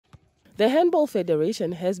The Handball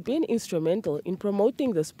Federation has been instrumental in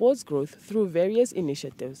promoting the sport's growth through various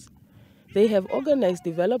initiatives. They have organized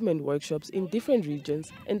development workshops in different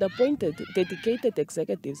regions and appointed dedicated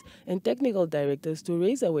executives and technical directors to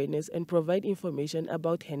raise awareness and provide information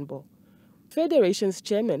about handball. Federation's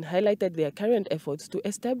chairman highlighted their current efforts to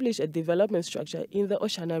establish a development structure in the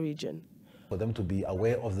Oshana region. For them to be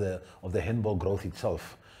aware of the handball growth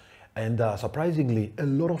itself. And surprisingly, a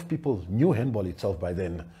lot of people knew handball itself by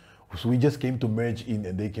then. So we just came to merge in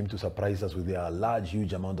and they came to surprise us with their large,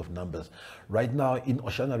 huge amount of numbers. Right now in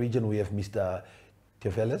Oshana region, we have Mr.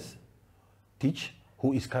 Tefeles Teach,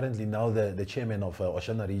 who is currently now the chairman of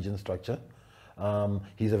Oshana region structure.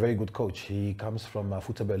 He's a very good coach. He comes from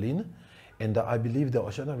Futa Berlin. And I believe the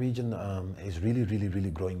Oshana region is really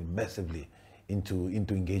growing massively into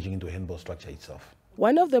engaging into handball structure itself.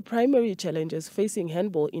 One of the primary challenges facing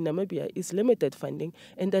handball in Namibia is limited funding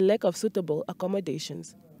and the lack of suitable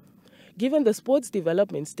accommodations. Given the sport's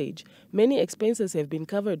development stage, many expenses have been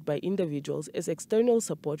covered by individuals as external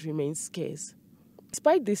support remains scarce.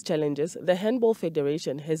 Despite these challenges, the Handball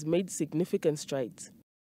Federation has made significant strides.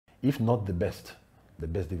 If not the best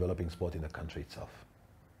developing sport in the country itself.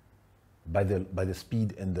 By the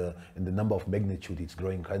speed and the number of magnitude it's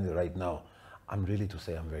growing currently right now, I'm really to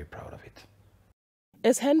say I'm very proud of it.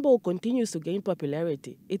 As handball continues to gain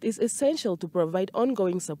popularity, it is essential to provide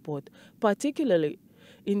ongoing support, particularly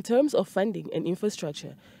in terms of funding and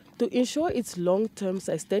infrastructure, to ensure its long-term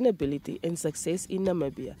sustainability and success in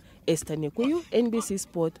Namibia. Esther Nekuyu, NBC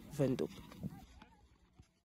Sport, Windhoek.